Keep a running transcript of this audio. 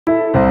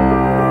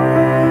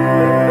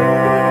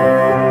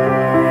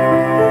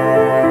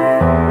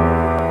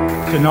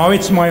now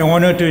it's my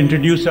honor to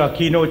introduce our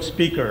keynote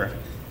speaker,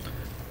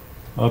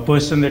 a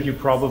person that you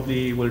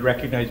probably will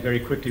recognize very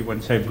quickly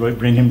once I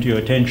bring him to your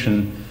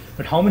attention.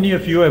 But how many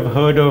of you have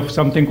heard of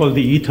something called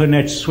the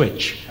Ethernet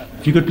switch?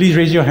 If you could please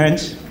raise your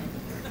hands.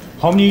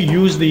 How many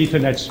use the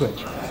Ethernet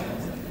switch?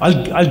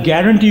 I'll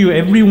guarantee you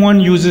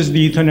everyone uses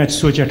the Ethernet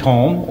switch at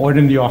home or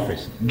in the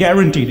office.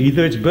 Guaranteed.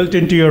 Either it's built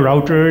into your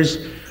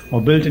routers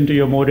or built into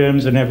your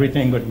modems and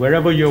everything, but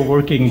wherever you're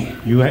working,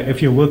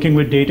 if you're working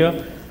with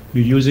data,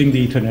 you're using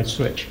the Ethernet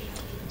switch.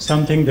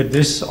 Something that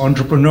this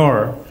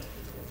entrepreneur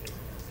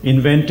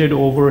invented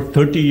over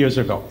 30 years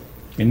ago,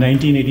 in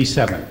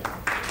 1987.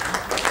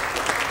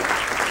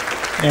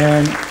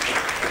 And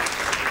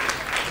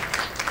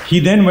he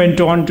then went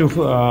on to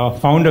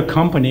found a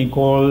company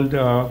called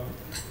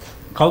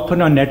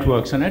Kalpana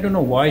Networks, and I don't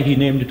know why he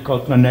named it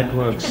Kalpana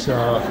Networks.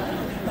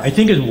 I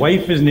think his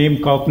wife is named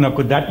Kalpana.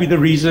 Could that be the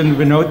reason,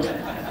 Vinod?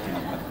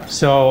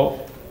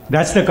 So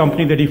that's the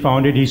company that he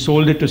founded. He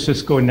sold it to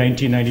Cisco in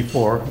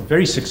 1994.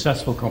 Very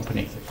successful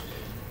company.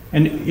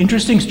 An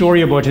interesting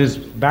story about his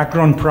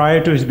background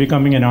prior to his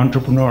becoming an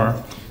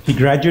entrepreneur. He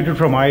graduated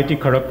from IIT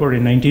Kharagpur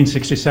in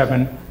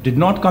 1967, did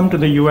not come to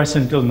the US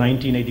until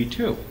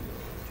 1982.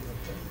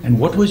 And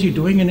what was he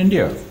doing in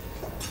India?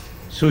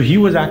 So he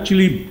was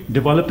actually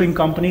developing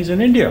companies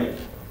in India.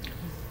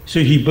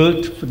 So he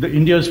built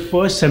India's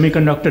first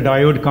semiconductor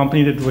diode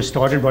company that was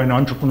started by an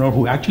entrepreneur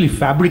who actually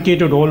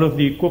fabricated all of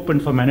the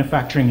equipment for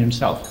manufacturing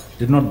himself,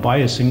 did not buy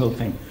a single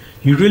thing.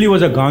 He really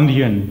was a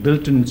Gandhian,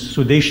 built in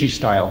Swadeshi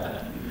style.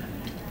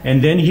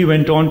 And then he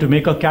went on to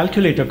make a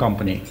calculator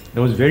company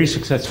that was very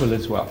successful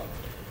as well.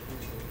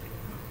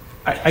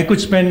 I could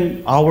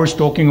spend hours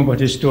talking about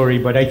his story,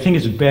 but I think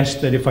it's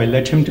best that if I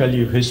let him tell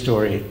you his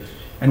story.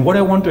 And what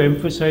I want to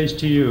emphasize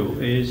to you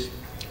is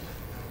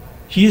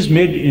he has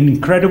made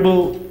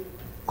incredible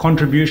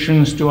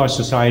contributions to our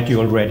society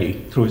already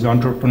through his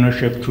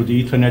entrepreneurship, through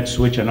the Ethernet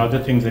switch and other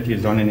things that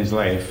he's done in his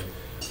life.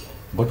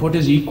 But what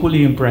is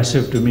equally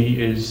impressive to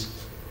me is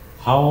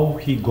how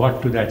he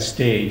got to that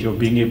stage of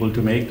being able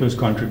to make those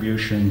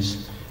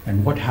contributions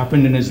and what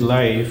happened in his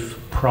life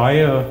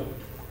prior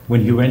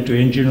when he went to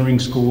engineering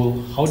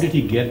school. How did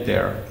he get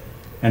there?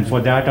 And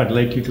for that, I'd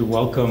like you to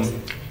welcome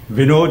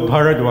Vinod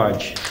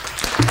Bhardwaj.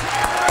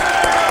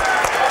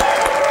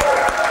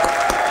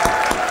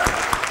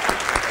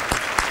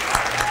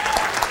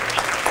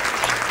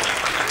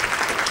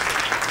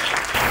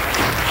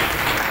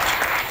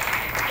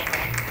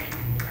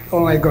 Oh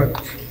my God,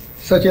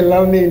 such a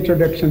lovely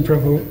introduction,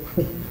 Prabhu.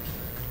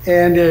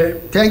 And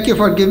thank you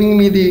for giving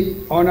me the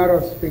honor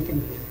of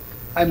speaking here.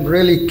 I'm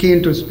really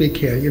keen to speak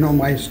here. You know,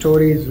 my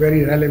story is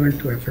very relevant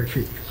to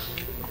FFE.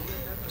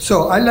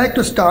 So I'd like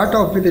to start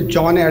off with a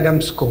John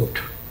Adams quote,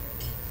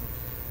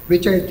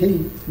 which I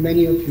think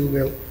many of you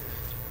will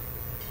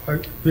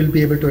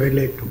be able to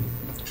relate to.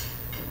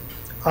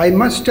 I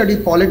must study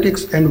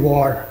politics and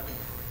war,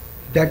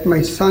 that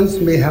my sons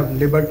may have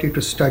liberty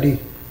to study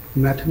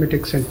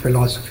mathematics and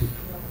philosophy.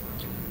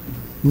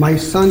 My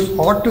sons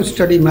ought to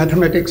study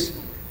mathematics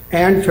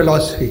and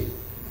philosophy,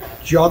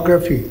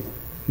 geography,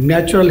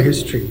 natural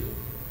history,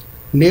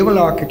 naval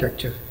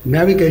architecture,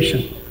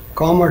 navigation,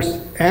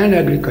 commerce, and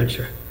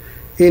agriculture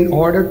in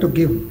order to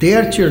give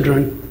their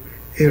children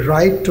a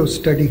right to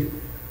study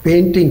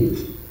painting,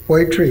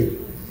 poetry,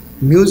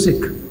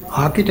 music,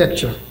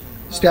 architecture,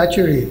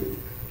 statuary,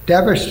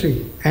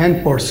 tapestry,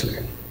 and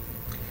porcelain.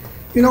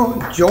 You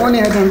know, John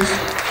Adams,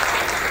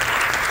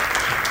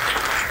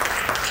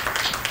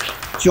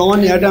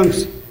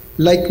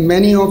 like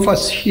many of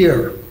us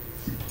here,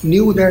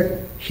 knew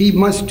that he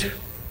must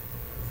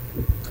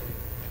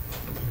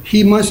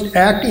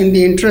act in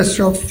the interest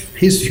of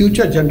his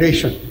future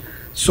generation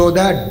so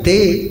that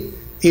they,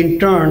 in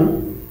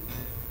turn,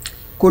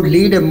 could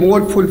lead a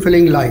more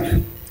fulfilling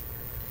life.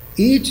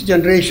 Each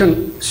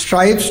generation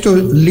strives to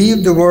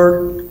leave the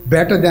world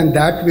better than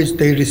that which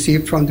they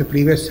received from the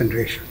previous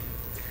generation.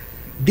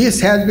 This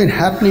has been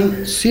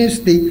happening since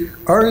the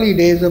early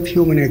days of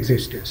human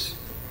existence.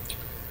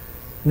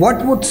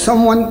 What would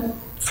someone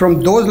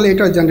from those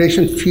later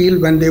generations feel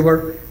when they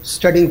were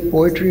studying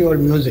poetry or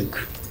music?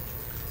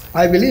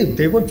 I believe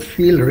they would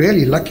feel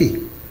really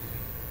lucky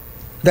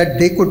that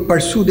they could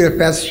pursue their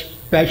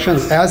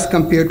passions as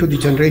compared to the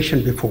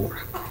generation before.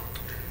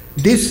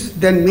 This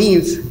then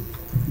means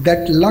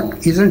that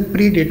luck isn't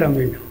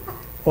predetermined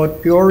or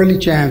purely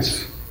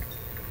chance,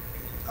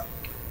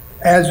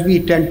 as we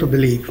tend to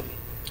believe.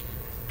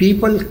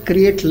 People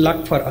create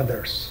luck for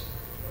others,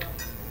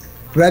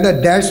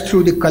 whether that's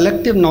through the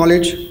collective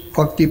knowledge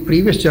of the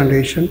previous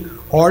generation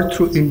or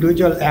through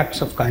individual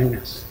acts of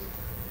kindness.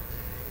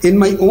 In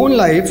my own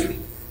life,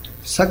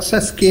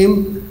 success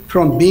came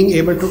from being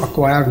able to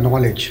acquire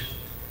knowledge.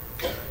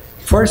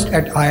 First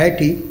at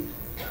IIT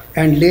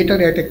and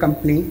later at a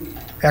company,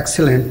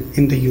 Excellent,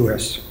 in the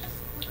US.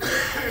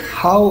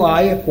 How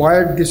I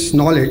acquired this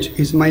knowledge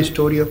is my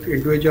story of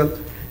individual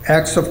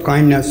acts of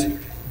kindness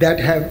that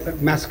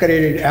have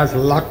masqueraded as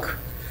luck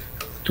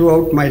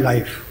throughout my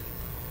life.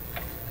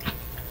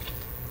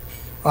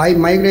 I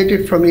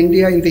migrated from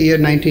India in the year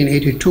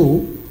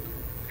 1982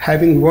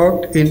 having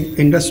worked in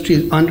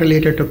industries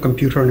unrelated to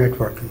computer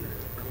networking.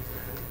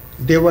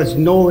 There was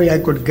no way I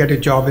could get a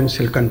job in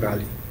Silicon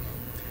Valley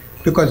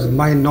because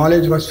my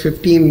knowledge was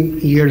 15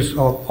 years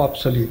of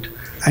obsolete.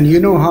 And you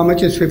know how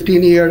much is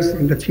 15 years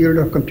in the field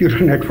of computer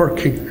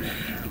networking.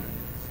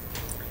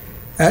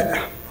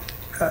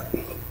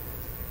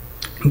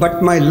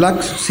 But my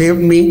luck saved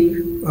me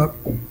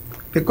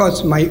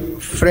because my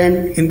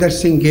friend Inder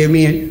Singh gave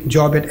me a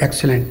job at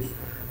Excellent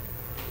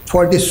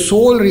for the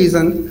sole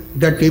reason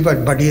that we were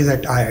buddies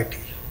at IIT.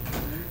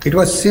 It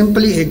was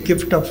simply a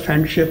gift of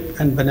friendship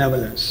and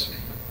benevolence.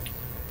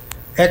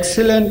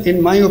 Excellent,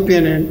 in my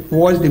opinion,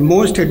 was the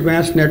most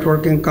advanced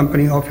networking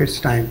company of its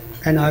time,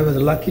 and I was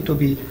lucky to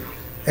be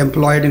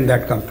employed in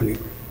that company.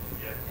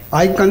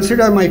 I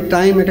consider my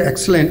time at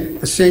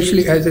Excellent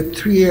essentially as a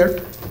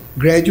 3-year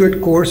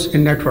graduate course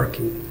in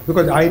networking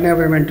because I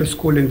never went to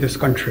school in this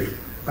country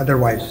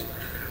otherwise.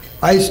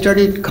 I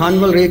studied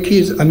Kanwal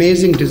Rekhi's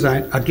amazing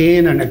design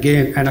again and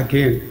again and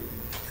again.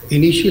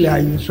 Initially, I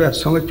used to have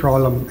so much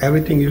problem.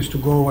 Everything used to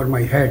go over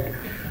my head.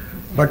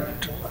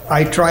 But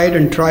I tried,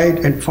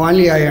 and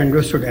finally I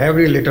understood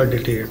every little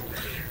detail.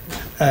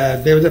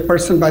 There was a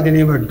person by the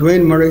name of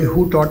Dwayne Murray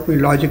who taught me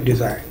logic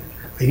design.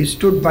 He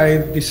stood by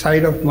the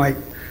side of my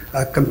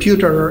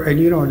computer, and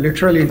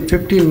literally in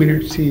 15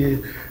 minutes he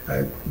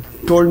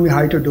told me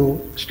how to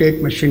do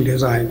state machine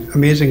design.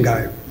 Amazing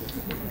guy.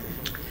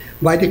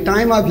 By the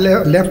time I've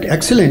left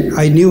Excellent,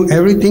 I knew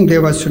everything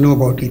there was to know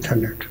about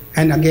Ethernet.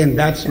 And again,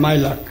 that's my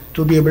luck,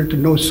 to be able to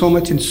know so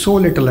much in so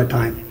little a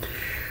time.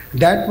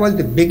 That was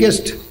the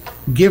biggest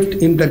gift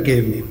Inder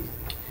gave me.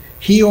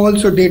 He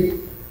also did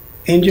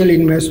angel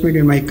investment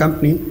in my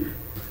company,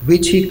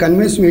 which he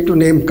convinced me to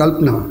name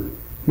Kalpana,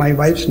 my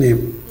wife's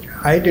name.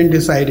 I didn't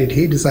decide it,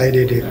 he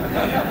decided it.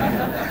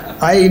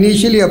 I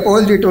initially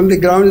opposed it on the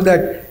grounds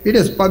that it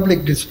is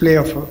public display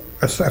of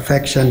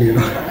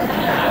affection,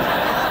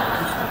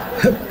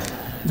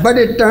 But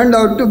it turned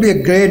out to be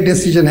a great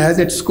decision as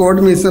it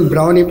scored me some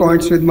brownie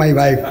points with my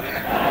wife,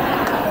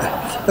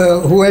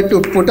 who had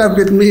to put up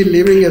with me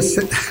leaving a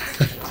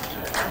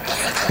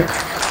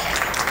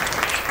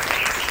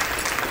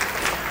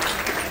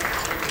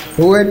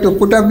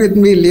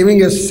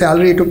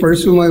salary to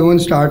pursue my own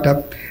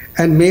startup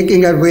and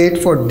making her wait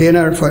for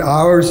dinner for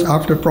hours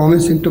after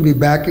promising to be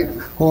back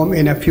home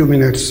in a few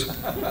minutes.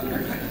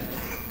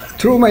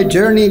 Through my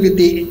journey with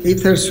the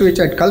Ether switch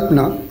at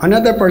Kalpana,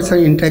 another person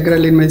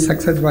integral in my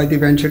success was the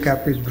venture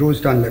capitalist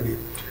Bruce Dunleavy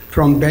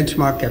from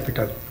Benchmark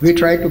Capital. We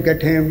tried to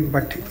get him,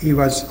 but he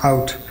was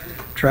out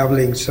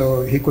traveling,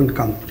 so he couldn't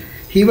come.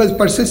 He was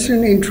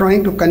persistent in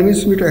trying to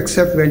convince me to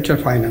accept venture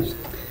finance.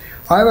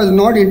 I was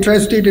not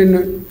interested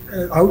in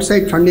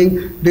outside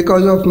funding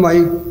because of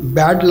my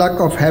bad luck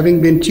of having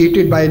been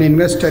cheated by an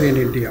investor in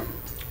India.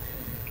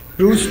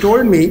 Bruce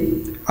told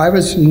me I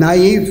was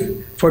naive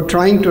for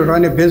trying to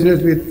run a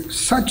business with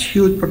such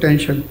huge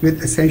potential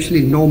with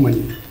essentially no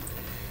money.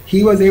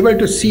 He was able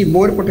to see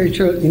more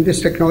potential in this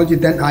technology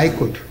than I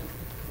could.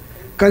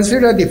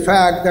 Consider the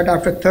fact that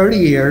after 30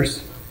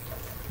 years,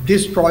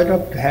 this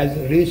product has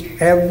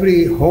reached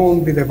every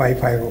home with a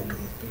Wi-Fi router.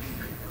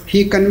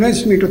 He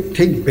convinced me to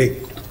think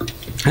big.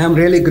 I am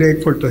really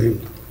grateful to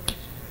him.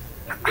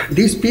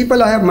 These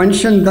people I have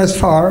mentioned thus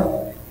far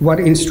were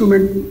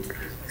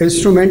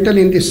instrumental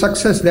in the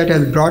success that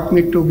has brought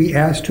me to be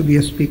asked to be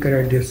a speaker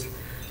at this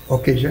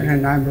occasion,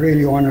 and I'm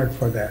really honored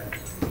for that.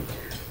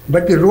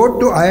 But the road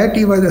to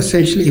IIT was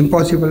essentially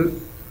impossible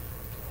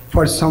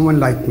for someone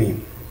like me.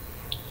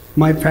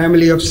 My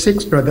family of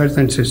 6 brothers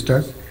and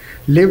sisters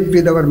lived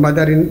with our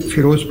mother in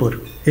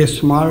Firozpur, a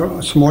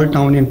small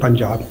town in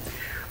Punjab.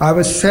 I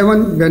was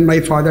 7 when my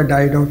father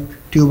died of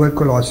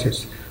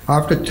tuberculosis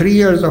after 3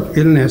 years of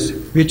illness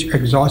which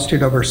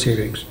exhausted our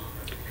savings.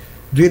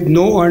 With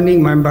no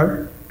earning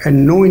member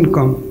and no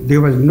income,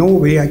 there was no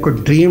way I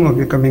could dream of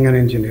becoming an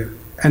engineer,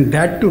 and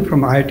that too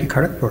from IIT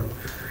Kharagpur,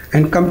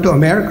 and come to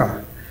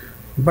America.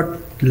 But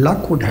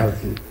luck would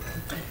help me.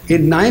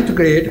 In 9th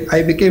grade,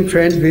 I became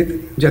friends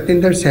with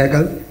Jatinder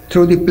Sehgal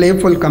through the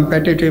playful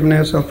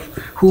competitiveness of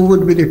who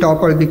would be the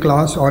topper of the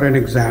class or an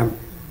exam.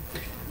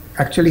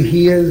 Actually,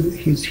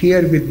 he's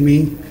here with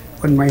me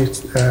on my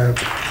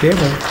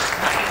table.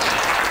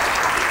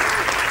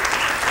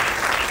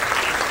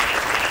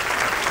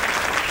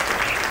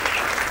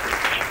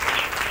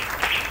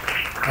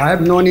 I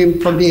have known him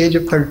from the age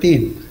of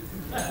 13. You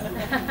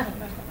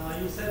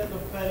said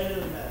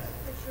competitiveness.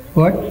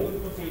 What?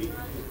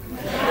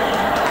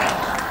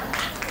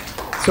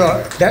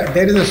 So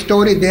there is a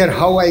story there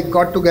how I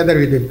got together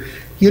with him.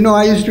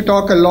 I used to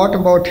talk a lot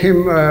about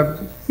him,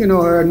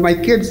 and my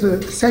kids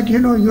said,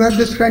 you have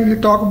this friend you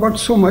talk about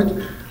so much.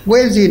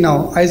 Where is he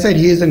now? I said,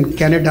 he is in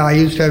Canada. I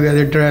used to have his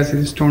address.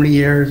 It's 20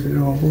 years,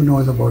 who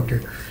knows about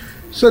it.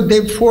 So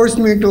they forced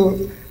me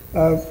to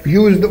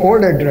use the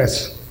old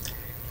address.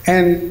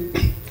 And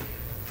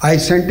I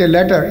sent a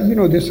letter,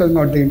 this was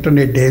not the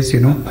internet days,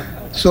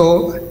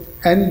 So,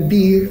 and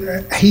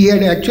he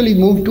had actually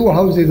moved 2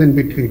 houses in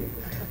between.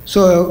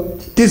 So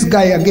this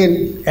guy,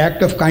 again,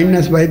 act of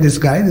kindness by this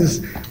guy,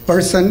 this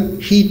person,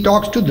 he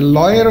talks to the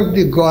lawyer of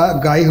the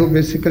guy who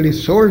basically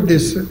sold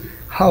this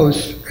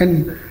house,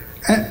 and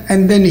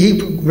then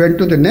he went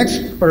to the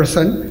next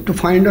person to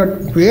find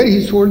out where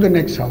he sold the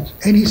next house,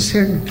 and he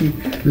sent the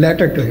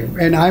letter to him.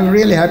 And I'm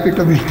really happy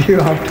to meet you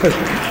after.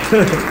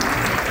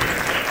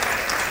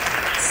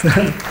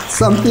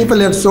 Some people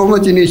have so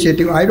much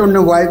initiative. I don't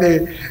know why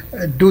they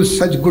do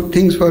such good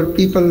things for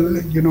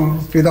people,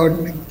 without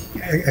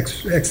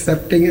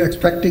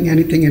expecting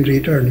anything in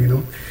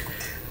return,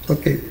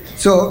 Okay,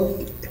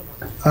 so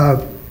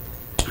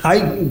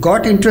I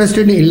got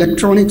interested in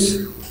electronics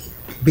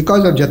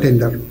because of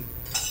Jatinder.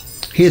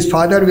 His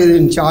father was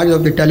in charge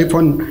of the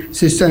telephone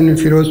system in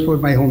Firozpur,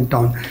 my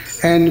hometown.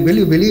 And will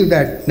you believe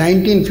that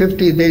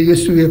 1950 there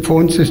used to be a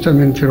phone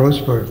system in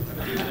Firozpur.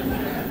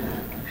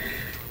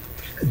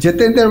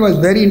 Jatinder was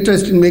very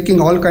interested in making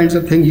all kinds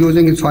of things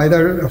using his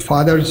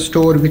father's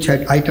store, which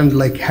had items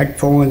like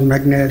headphones,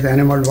 magnets,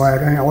 animal wire,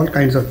 and all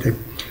kinds of things.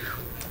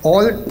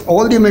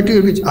 All the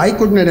material which I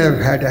could not have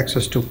had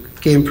access to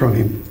came from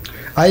him.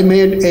 I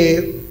made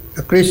a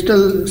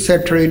crystal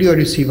set radio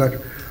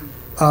receiver.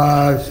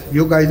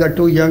 You guys are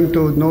too young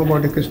to know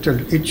about a crystal.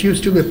 It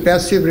used to be a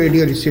passive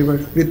radio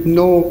receiver with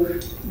no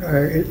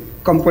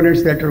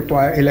components that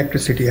require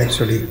electricity,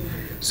 actually.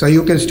 So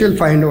you can still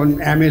find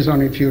on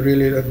Amazon if you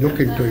really look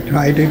into it.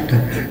 I did,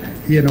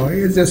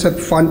 it's just a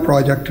fun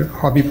project,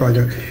 hobby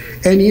project.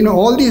 And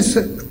all these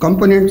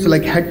components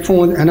like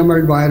headphones,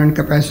 animal wire, and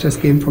capacitors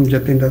came from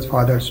Jatinder's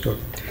father's store.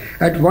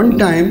 At one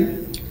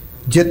time,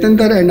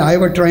 Jatinder and I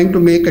were trying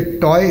to make a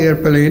toy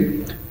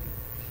airplane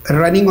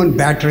running on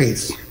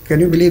batteries.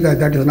 Can you believe that?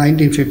 That is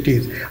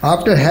 1950s.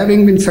 After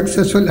having been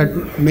successful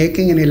at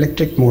making an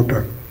electric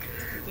motor.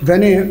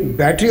 When a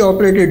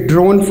battery-operated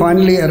drone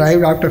finally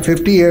arrived after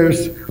 50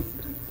 years,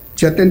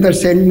 Jatinder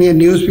sent me a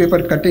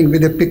newspaper cutting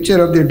with a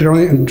picture of the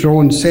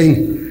drone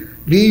saying,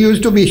 "We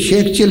used to be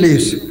Sheikh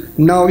Chilis,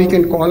 now we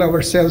can call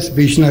ourselves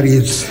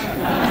visionaries."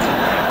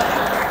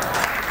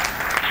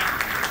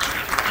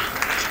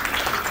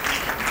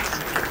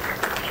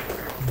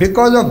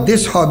 Because of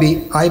this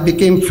hobby, I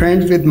became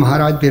friends with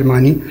Maharaj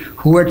Birmani,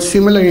 who had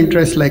similar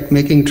interests like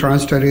making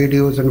transistor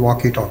radios and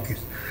walkie-talkies.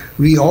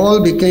 We all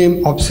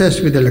became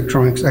obsessed with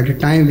electronics at a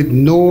time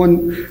when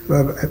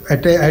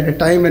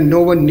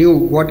no one knew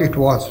what it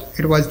was.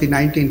 It was the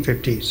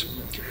 1950s.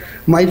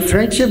 My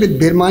friendship with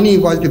Birmani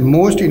was the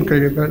most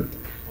incredible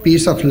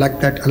piece of luck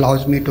that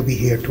allows me to be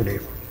here today.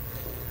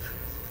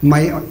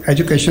 My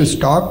education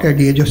stopped at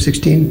the age of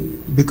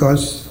 16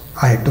 because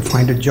I had to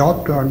find a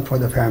job to earn for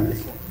the family.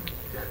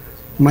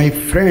 My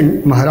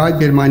friend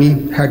Maharaj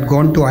Birmani had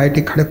gone to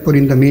IIT Kharagpur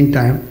in the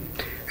meantime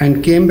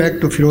and came back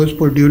to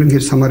Firozpur during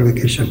his summer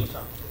vacation.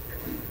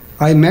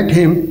 I met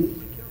him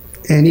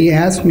and he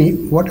asked me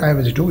what I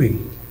was doing.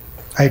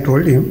 I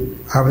told him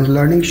I was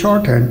learning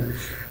shorthand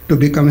to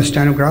become a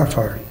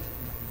stenographer.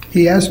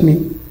 He asked me,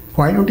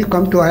 "Why don't you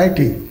come to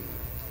IIT?"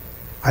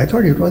 I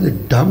thought it was a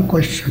dumb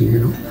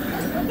question,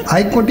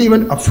 I couldn't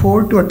even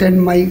afford to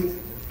attend my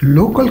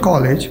local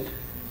college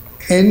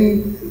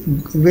and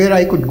where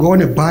I could go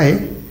on a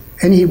bike,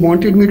 and he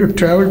wanted me to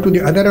travel to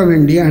the other of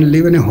India and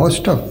live in a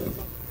hostel.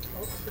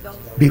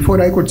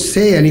 Before I could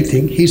say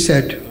anything, he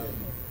said,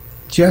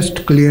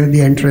 "Just clear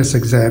the entrance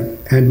exam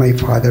and my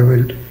father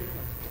will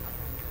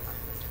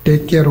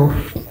take care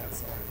of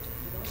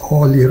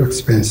all your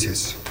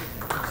expenses."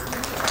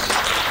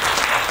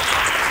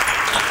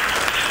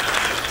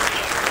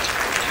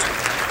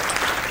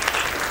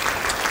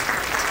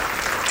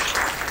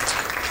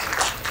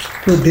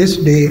 To this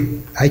day,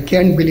 I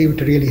can't believe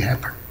it really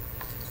happened.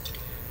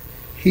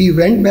 He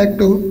went back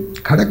to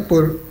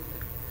Kharagpur,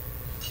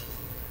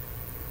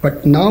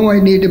 but now I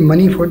need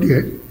money for the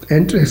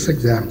entrance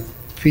exam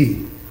fee.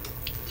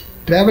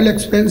 Travel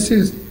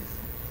expenses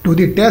to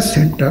the test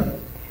center,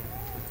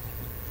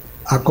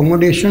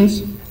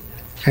 accommodations,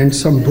 and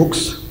some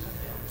books.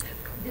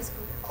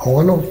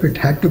 All of it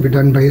had to be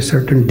done by a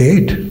certain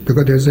date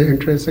because there's an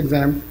entrance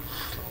exam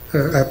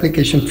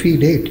application fee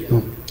date.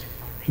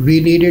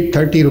 We needed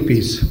 30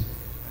 rupees.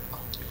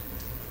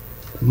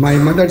 My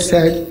mother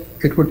said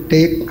it would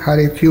take her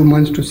a few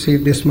months to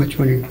save this much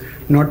money,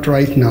 not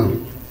right now.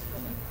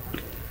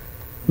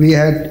 We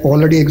had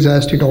already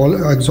exhausted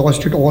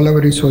all our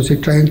resources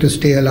trying to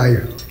stay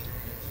alive.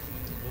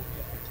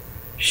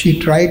 She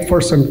tried for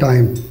some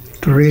time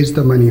to raise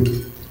the money,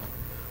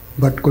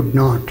 but could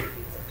not.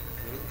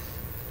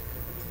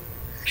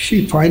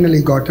 She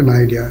finally got an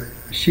idea.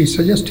 She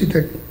suggested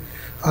that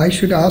I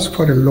should ask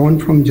for a loan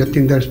from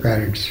Jatinder's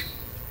parents.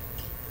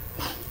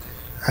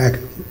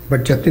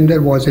 But Jatinder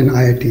was in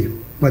IIT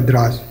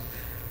Madras.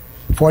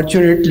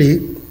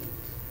 Fortunately,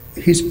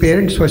 his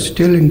parents were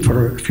still in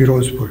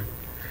Firozpur.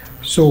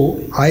 So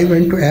I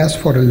went to ask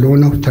for a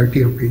loan of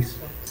 30 rupees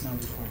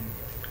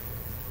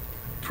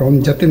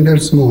from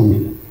Jatinder's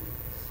mom.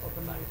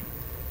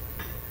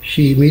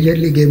 She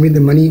immediately gave me the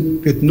money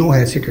with no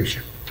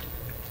hesitation.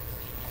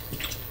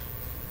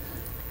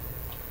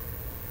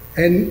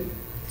 And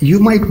you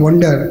might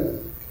wonder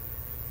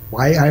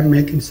why I'm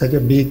making such a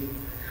big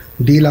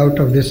deal out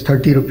of this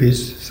 30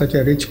 rupees, such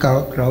a rich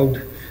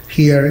crowd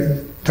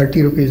here.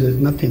 30 rupees is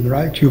nothing,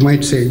 right? You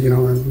might say,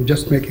 I'm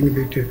just making a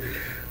big deal.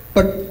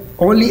 But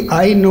only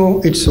I know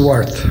its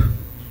worth.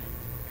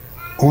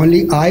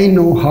 Only I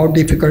know how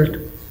difficult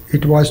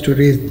it was to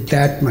raise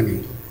that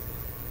money.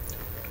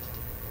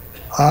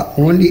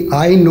 Only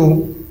I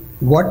know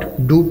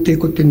what "Doobte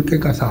ko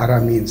tinke ka sahara"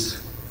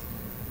 means.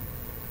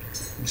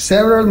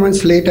 Several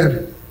months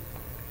later,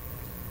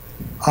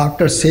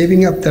 after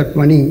saving up that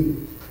money,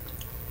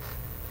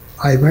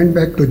 I went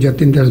back to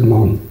Jatinder's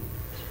mom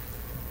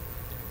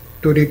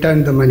to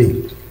return the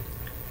money.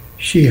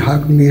 She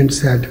hugged me and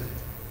said,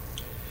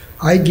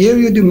 I gave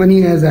you the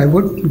money as I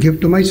would give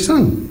to my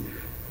son,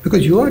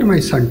 because you are my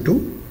son too.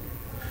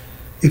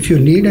 If you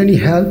need any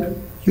help,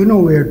 you know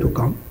where to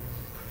come.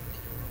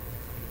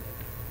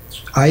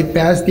 I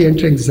passed the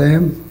entrance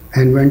exam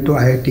and went to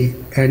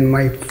IIT, and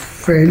my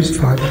friend's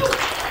father.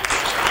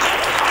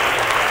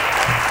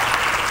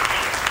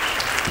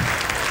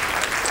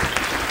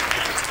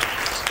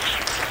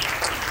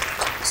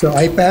 So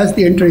I passed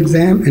the entrance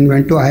exam and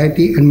went to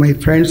IIT, and my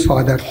friend's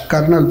father,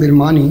 Colonel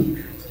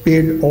Birmani,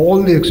 paid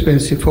all the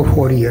expenses for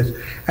 4 years.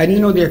 And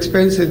the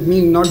expenses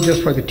mean not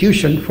just for the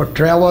tuition, for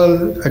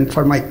travel and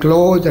for my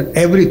clothes and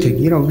everything.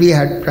 We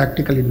had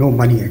practically no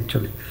money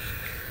actually.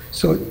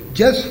 So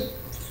just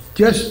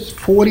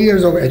 4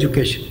 years of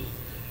education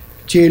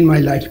changed my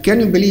life. Can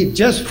you believe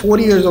just 4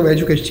 years of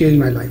education changed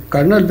my life?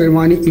 Colonel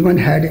Birmani even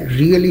had a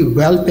really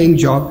well-paying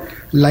job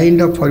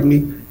lined up for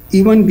me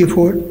even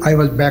before I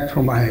was back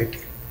from IIT.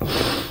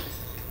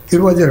 It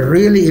was a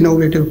really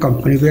innovative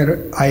company where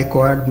I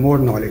acquired more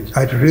knowledge.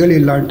 I really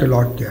learned a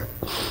lot there.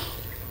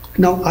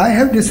 Now I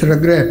have this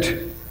regret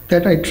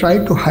that I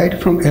tried to hide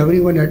from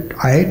everyone at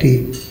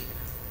IIT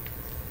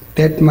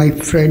that my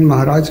friend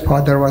Maharaj's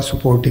father was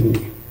supporting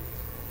me.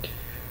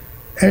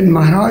 And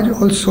Maharaj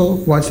also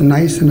was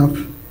nice enough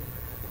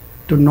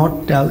to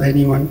not tell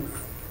anyone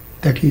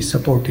that he's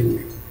supporting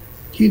me.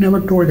 He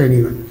never told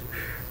anyone.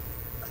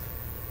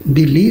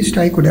 The least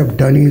I could have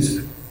done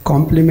is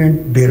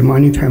compliment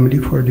Birmani family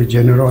for the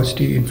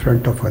generosity in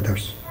front of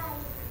others.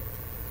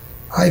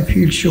 I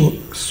feel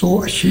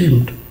so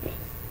ashamed.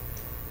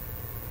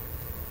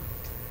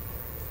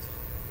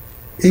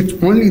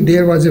 If only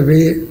there was a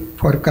way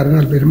for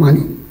Colonel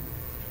Birmani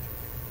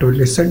to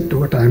listen to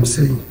what I am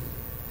saying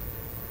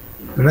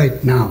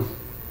right now.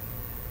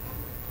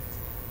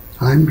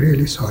 I'm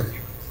really sorry.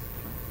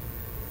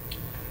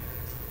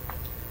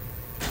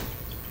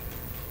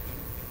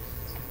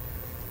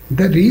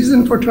 The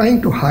reason for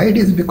trying to hide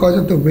is because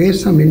of the way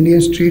some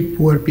Indians treat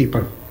poor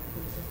people.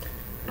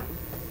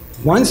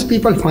 Once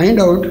people find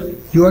out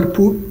you are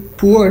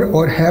poor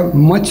or have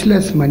much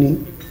less money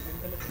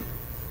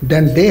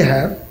than they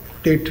have,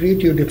 they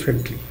treat you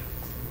differently.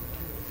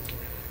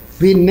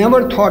 We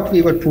never thought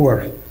we were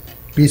poor.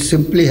 We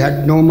simply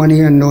had no money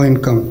and no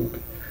income.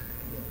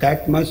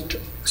 That must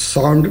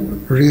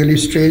sound really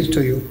strange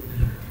to you.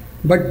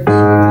 But being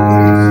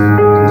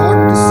poor is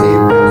not the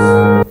same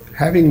as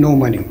having no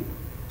money.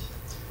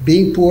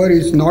 Being poor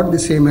is not the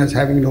same as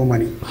having no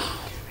money.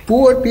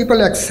 Poor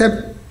people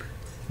accept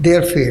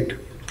their fate.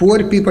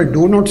 Poor people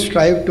do not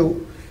strive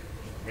to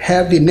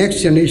have the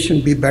next generation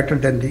be better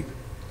than the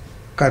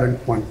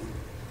current one.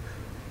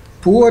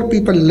 Poor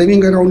people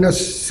living around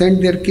us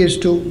send their kids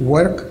to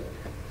work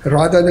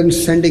rather than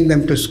sending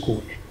them to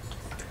school.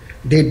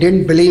 They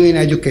didn't believe in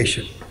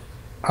education.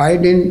 I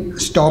didn't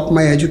stop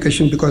my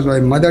education because my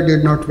mother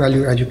did not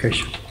value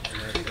education.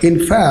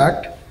 In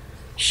fact,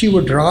 she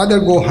would rather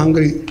go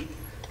hungry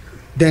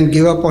than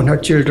give up on her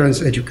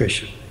children's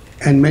education.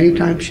 And many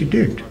times she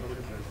did.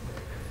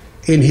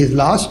 In his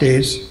last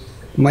days,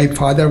 my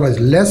father was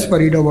less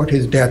worried about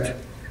his death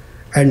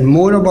and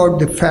more about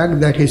the fact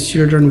that his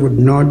children would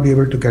not be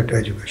able to get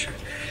education.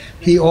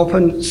 He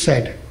often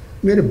said,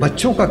 "Mere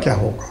bachchon ka kya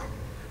hoga?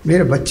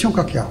 Mere bachchon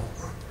ka kya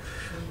hoga?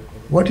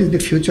 What is the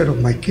future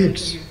of my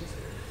kids?"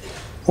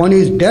 On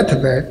his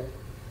deathbed,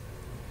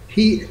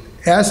 he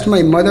asked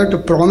my mother to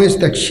promise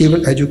that she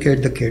will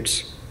educate the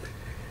kids.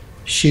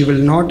 She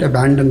will not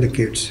abandon the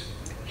kids.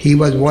 He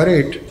was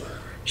worried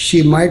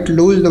she might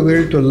lose the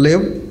will to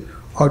live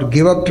or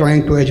give up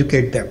trying to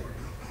educate them.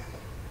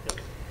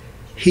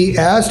 He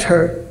asked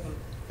her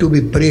to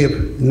be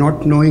brave,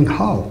 not knowing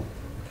how.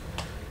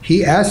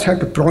 He asked her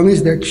to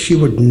promise that she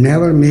would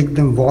never make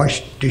them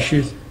wash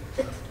dishes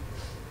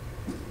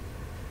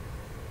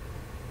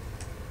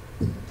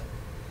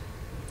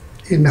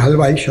in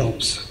halwai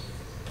shops.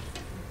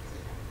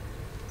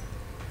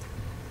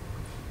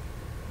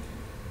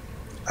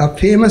 A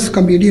famous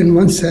comedian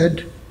once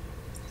said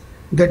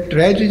that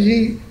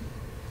tragedy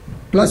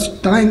plus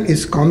time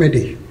is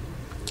comedy.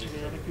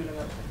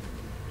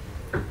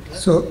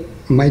 So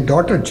my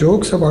daughter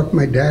jokes about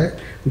my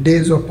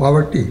days of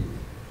poverty,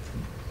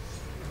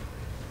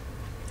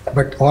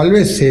 but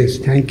always says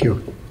thank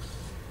you.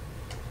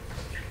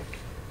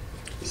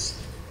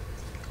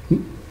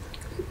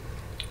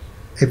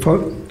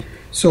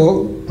 So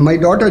my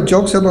daughter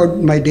jokes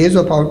about my days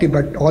of poverty,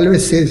 but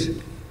always says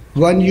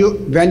when you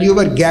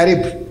were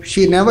garib,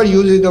 she never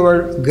uses the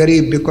word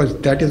garib because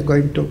that is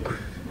going to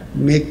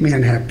make me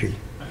unhappy.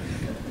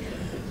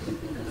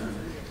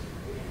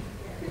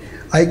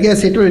 I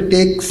guess it will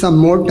take some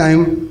more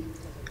time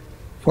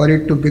for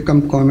it to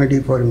become comedy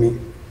for me.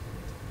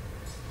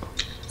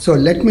 So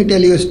let me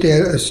tell you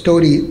a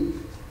story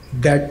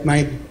that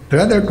my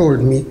brother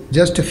told me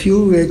just a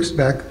few weeks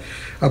back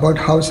about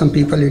how some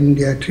people in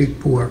India treat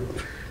poor.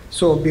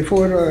 So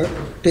before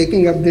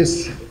taking up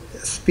this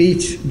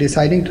speech,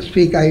 deciding to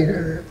speak,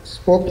 I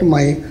spoke to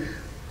my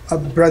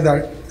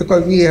brother,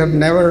 because we have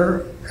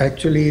never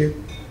actually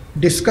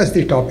discussed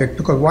the topic,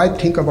 because why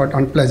think about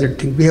unpleasant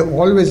things? We have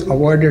always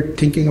avoided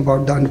thinking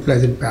about the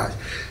unpleasant past.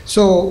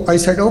 So I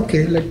said,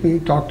 okay, let me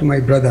talk to my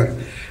brother.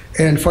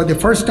 And for the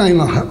first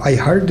time I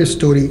heard this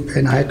story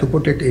and I had to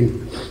put it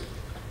in.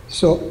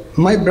 So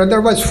my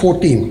brother was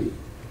 14.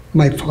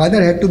 My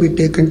father had to be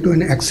taken to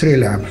an X-ray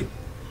lab.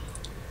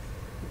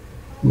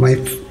 My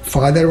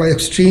father was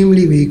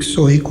extremely weak,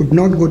 so he could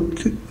not go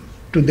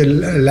to the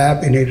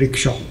lab in a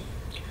rickshaw.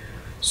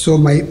 So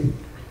my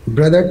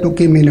brother took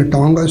him in a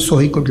tonga so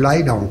he could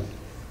lie down.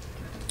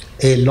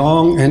 A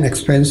long and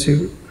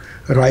expensive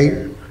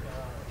ride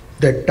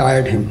that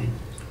tired him.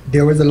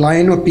 There was a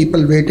line of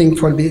people waiting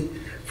for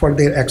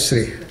their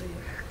X-ray.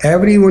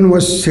 Everyone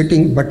was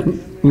sitting, but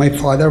my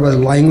father was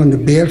lying on the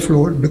bare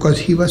floor because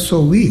he was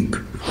so weak.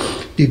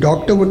 The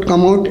doctor would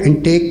come out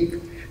and take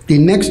the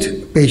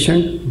next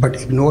patient,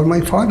 but ignore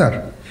my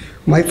father.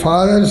 My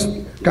father's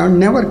turn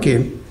never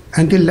came,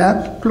 and the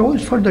lab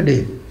closed for the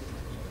day.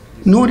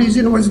 No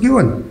reason was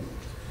given.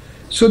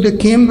 So they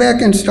came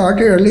back and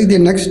started early the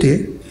next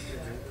day.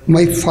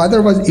 My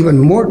father was even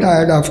more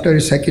tired after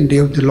a second day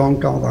of the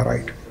long tonga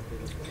ride.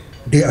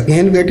 They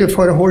again waited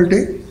for a whole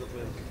day,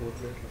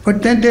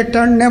 but then their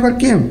turn never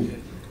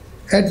came.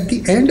 At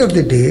the end of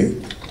the day,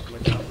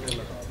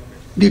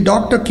 the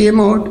doctor came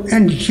out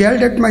and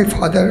yelled at my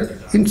father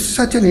in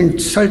such an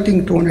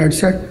insulting tone and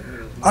said,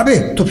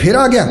 "Abbe, tu phir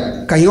aa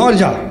gaya, kahin aur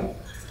ja,"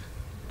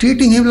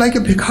 treating him like a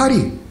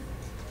bhikhari.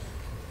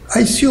 I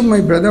assume my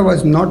brother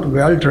was not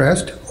well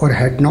dressed or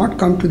had not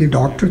come to the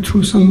doctor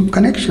through some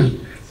connection.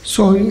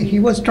 So he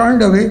was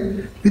turned away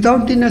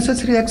without the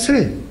necessary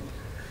X-ray.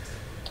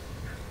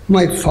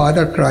 My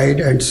father cried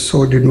and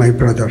so did my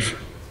brother.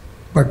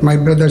 But my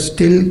brother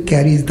still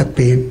carries the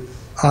pain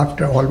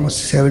after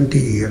almost 70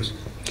 years.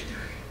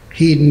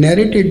 He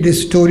narrated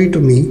this story to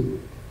me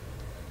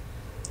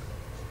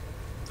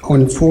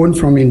on phone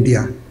from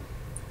India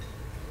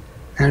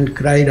and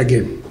cried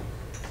again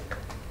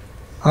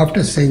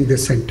after saying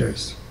this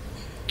sentence.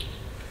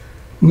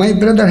 My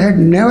brother had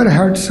never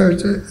heard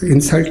such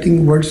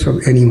insulting words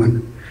from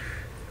anyone.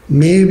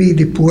 Maybe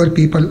the poor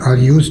people are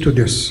used to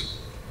this,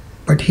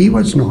 but he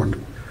was not.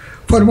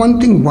 For one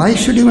thing, why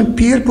should even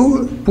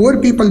poor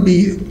people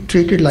be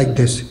treated like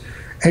this?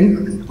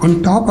 And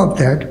on top of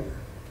that,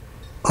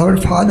 our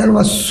father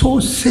was so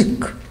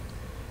sick.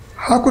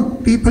 How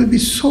could people be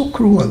so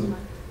cruel?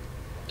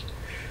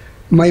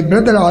 My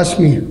brother asked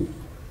me,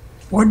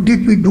 what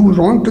did we do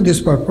wrong to this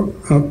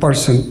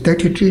person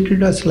that he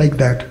treated us like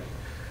that?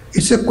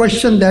 It's a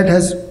question that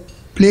has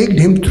plagued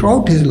him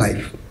throughout his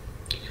life.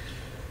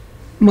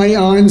 My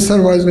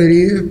answer was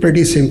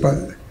pretty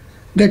simple,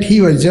 that he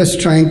was just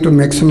trying to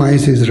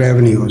maximize his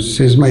revenues.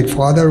 Since my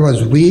father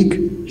was weak,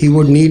 he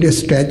would need a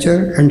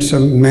stretcher and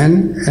some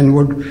men and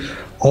would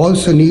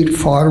also need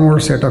far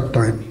more setup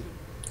time.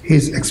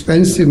 His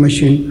expensive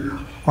machine,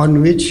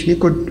 on which he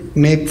could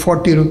make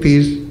 40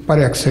 rupees per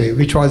X-ray,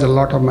 which was a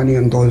lot of money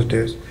in those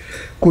days,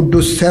 could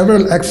do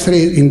several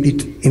X-rays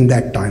in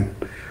that time.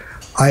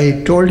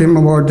 I told him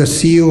about the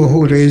CEO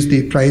who raised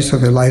the price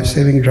of a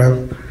life-saving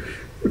drug,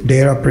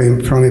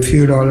 Daraprim, from a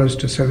few dollars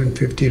to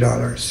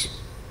 $750.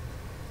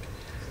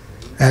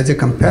 As a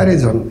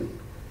comparison,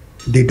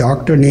 the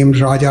doctor named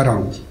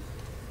Rajaram,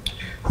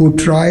 who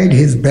tried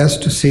his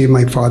best to save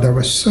my father,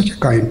 was such a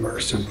kind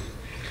person.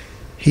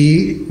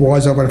 He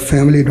was our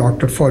family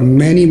doctor for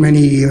many,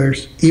 many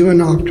years,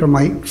 even after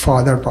my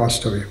father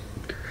passed away.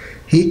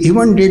 He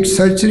even did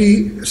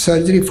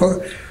surgery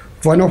for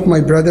one of my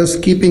brothers,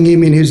 keeping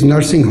him in his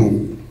nursing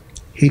home.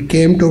 He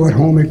came to our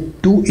home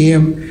at 2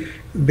 a.m.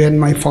 when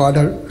my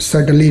father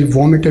suddenly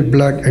vomited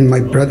blood and my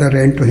brother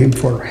ran to him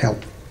for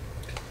help.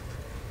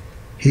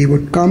 He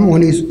would come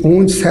on his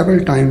own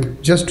several times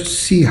just to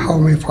see how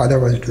my father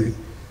was doing.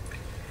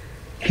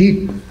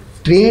 He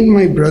trained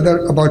my brother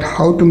about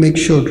how to make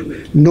sure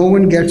no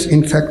one gets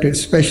infected,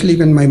 especially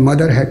when my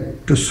mother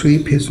had to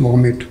sweep his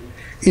vomit.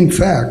 In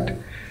fact,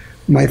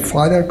 my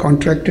father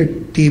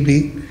contracted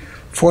TB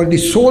for the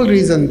sole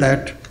reason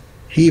that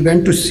he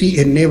went to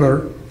see a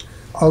neighbor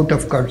out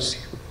of courtesy.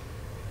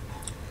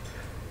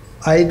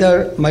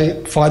 Either my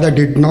father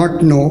did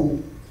not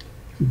know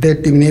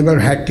that the neighbor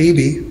had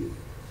TB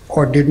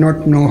or did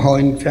not know how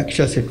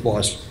infectious it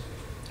was.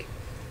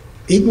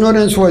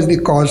 Ignorance was the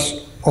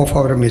cause of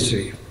our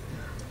misery,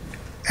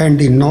 and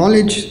the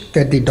knowledge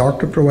that the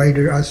doctor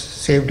provided us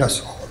saved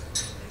us all.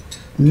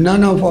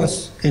 None of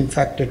us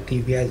infected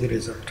TB as a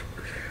result.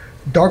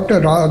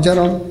 Dr.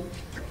 Rajaram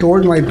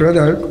told my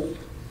brother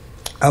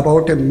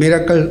about a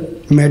miracle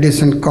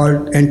medicine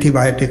called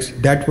antibiotics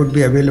that would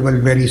be available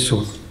very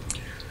soon.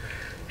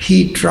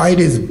 He tried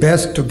his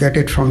best to get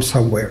it from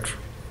somewhere,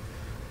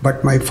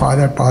 but my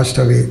father passed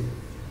away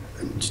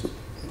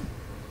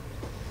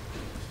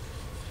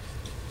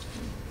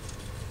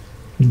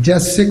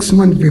just 6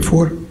 months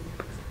before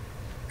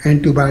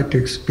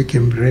antibiotics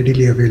became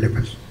readily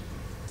available.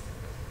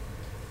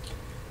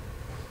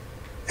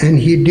 And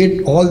he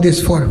did all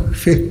this for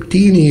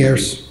 15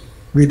 years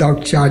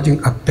without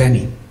charging a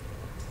penny.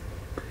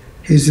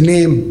 His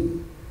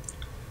name,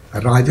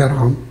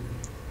 Rajaram,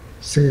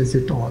 says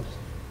it all.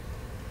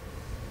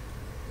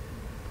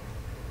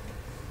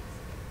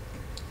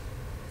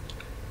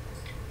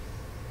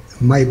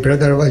 My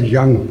brother was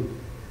young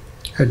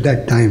at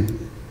that time.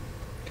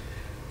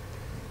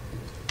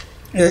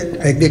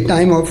 At the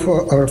time of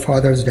our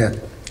father's death.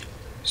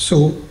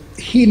 So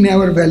he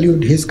never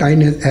valued his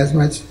kindness as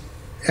much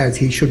as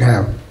he should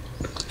have.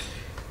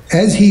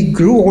 As he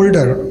grew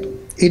older,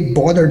 it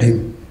bothered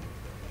him.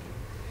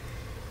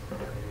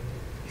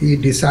 He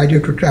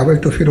decided to travel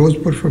to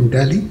Firozpur from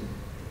Delhi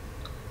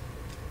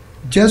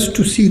just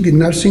to see the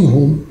nursing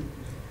home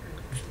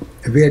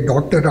where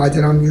Dr.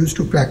 Rajaram used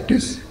to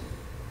practice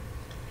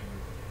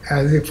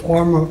as a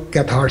form of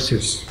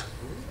catharsis.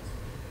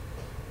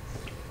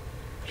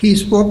 He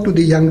spoke to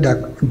the young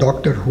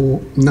doctor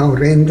who now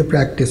ran the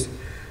practice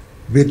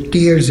with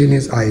tears in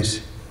his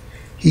eyes.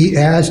 He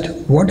asked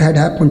what had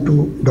happened to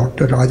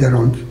Dr.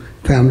 Rajaram's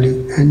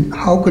family and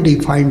how could he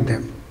find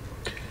them.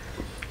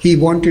 He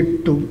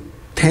wanted to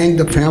thank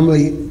the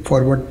family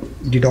for what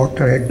the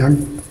doctor had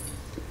done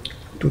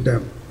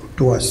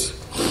to us.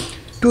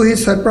 To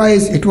his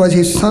surprise, it was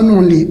his son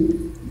only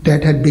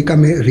that had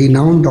become a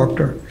renowned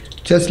doctor,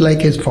 just like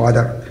his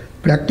father,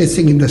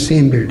 practicing in the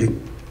same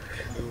building.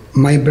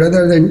 My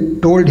brother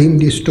then told him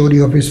the story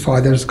of his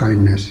father's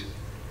kindness.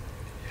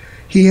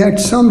 He had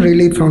some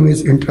relief from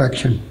his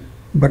interaction,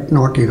 but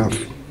not enough.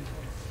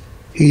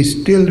 He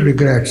still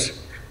regrets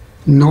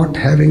not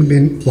having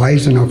been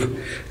wise enough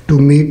to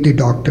meet the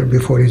doctor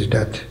before his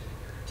death,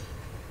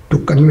 to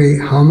convey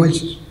how much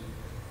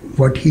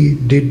what he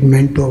did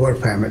meant to our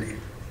family.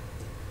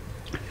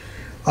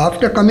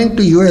 After coming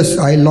to US,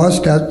 I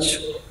lost touch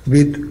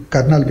with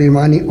Colonel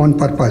Bhimani on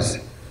purpose.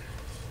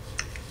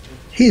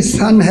 His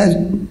son has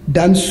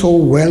done so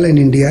well in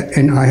India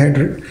and I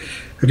had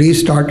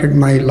restarted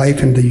my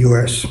life in the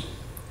US.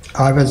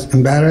 I was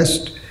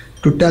embarrassed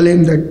to tell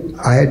him that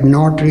I had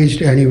not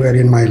reached anywhere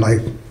in my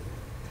life.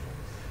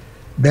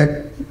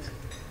 That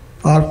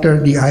after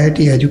the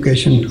IIT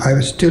education, I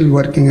was still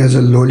working as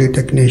a lowly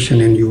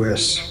technician in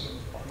US.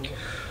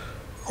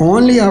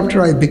 Only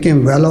after I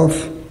became well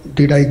off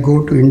did I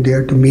go to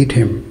India to meet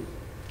him.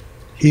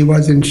 He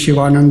was in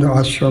Shivananda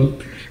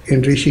Ashram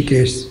in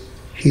Rishikesh.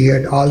 He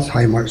had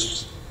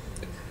Alzheimer's.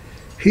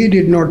 He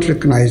did not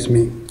recognize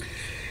me.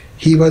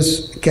 He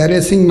was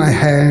caressing my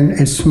hand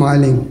and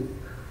smiling,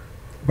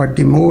 but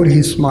the more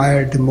he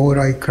smiled, the more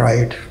I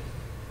cried.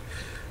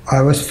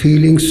 I was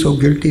feeling so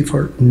guilty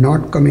for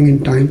not coming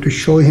in time to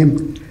show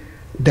him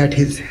that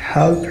his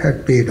health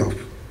had paid off,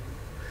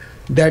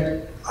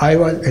 that I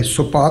was a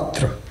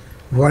Supatra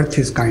worth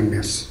his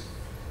kindness.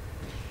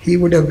 He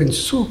would have been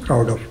so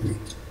proud of me.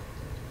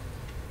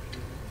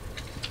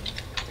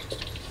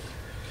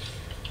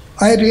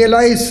 I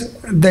realize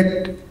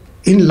that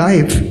in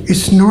life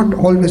it's not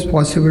always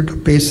possible to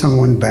pay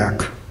someone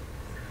back.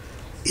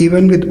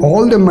 Even with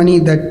all the money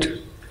that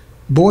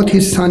both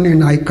his son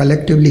and I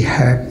collectively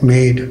had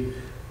made,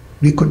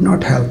 we could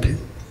not help him.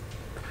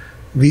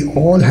 We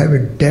all have a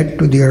debt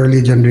to the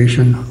early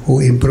generation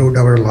who improved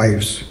our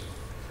lives.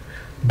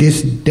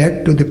 This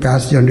debt to the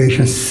past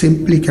generation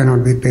simply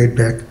cannot be paid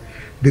back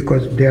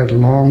because they are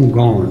long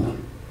gone.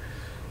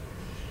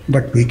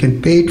 But we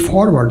can pay it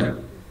forward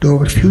to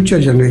our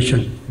future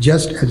generation,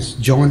 just as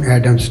John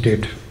Adams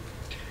did.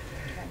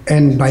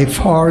 And by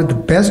far the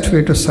best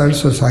way to serve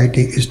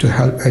society is to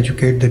help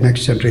educate the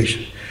next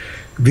generation,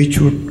 which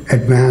would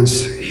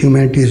advance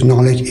humanity's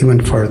knowledge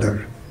even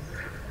further,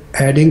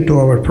 adding to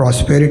our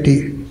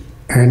prosperity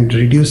and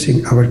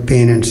reducing our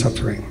pain and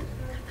suffering.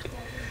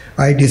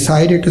 I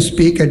decided to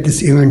speak at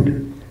this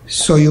event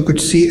so you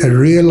could see a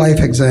real-life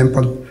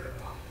example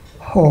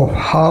of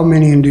how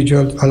many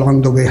individuals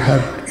along the way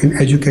helped in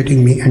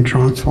educating me and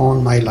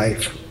transformed my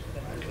life.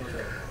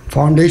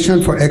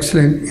 Foundation for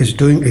Excellence is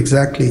doing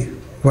exactly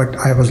what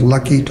I was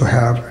lucky to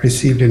have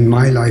received in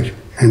my life,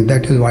 and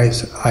that is why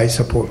I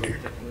support it.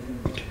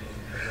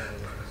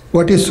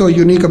 What is so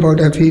unique about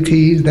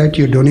FFE is that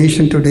your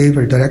donation today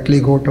will directly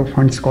go to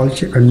fund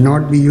scholarship and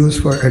not be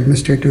used for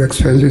administrative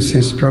expenses,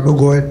 since Prabhu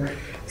Goel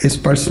is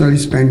personally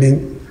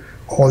spending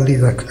all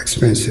these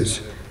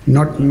expenses.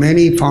 Not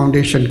many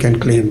foundations can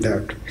claim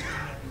that.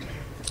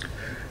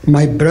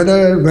 My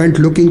brother went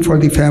looking for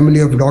the family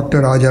of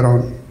Dr.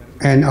 Rajaram,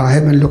 and I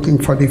have been looking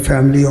for the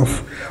family of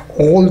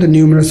all the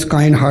numerous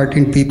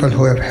kind-hearted people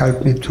who have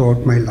helped me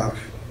throughout my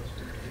life.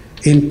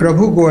 In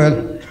Prabhu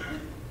Goel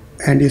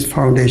and his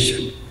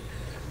foundation,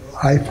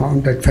 I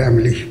found that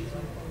family.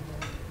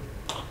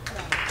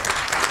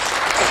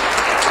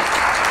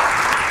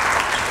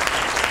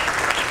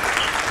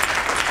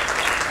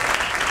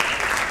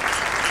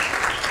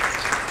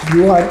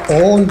 You are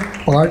all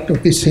part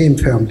of the same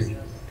family.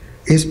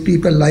 It's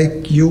people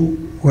like you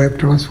who have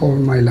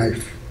transformed my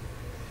life.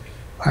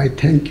 I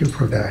thank you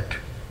for that.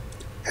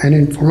 And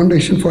in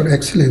Foundation for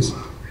Excellence,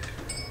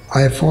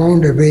 I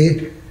found a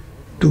way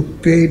to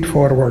pay it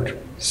forward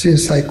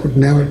since I could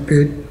never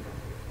pay it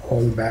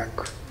all back.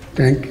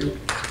 Thank you.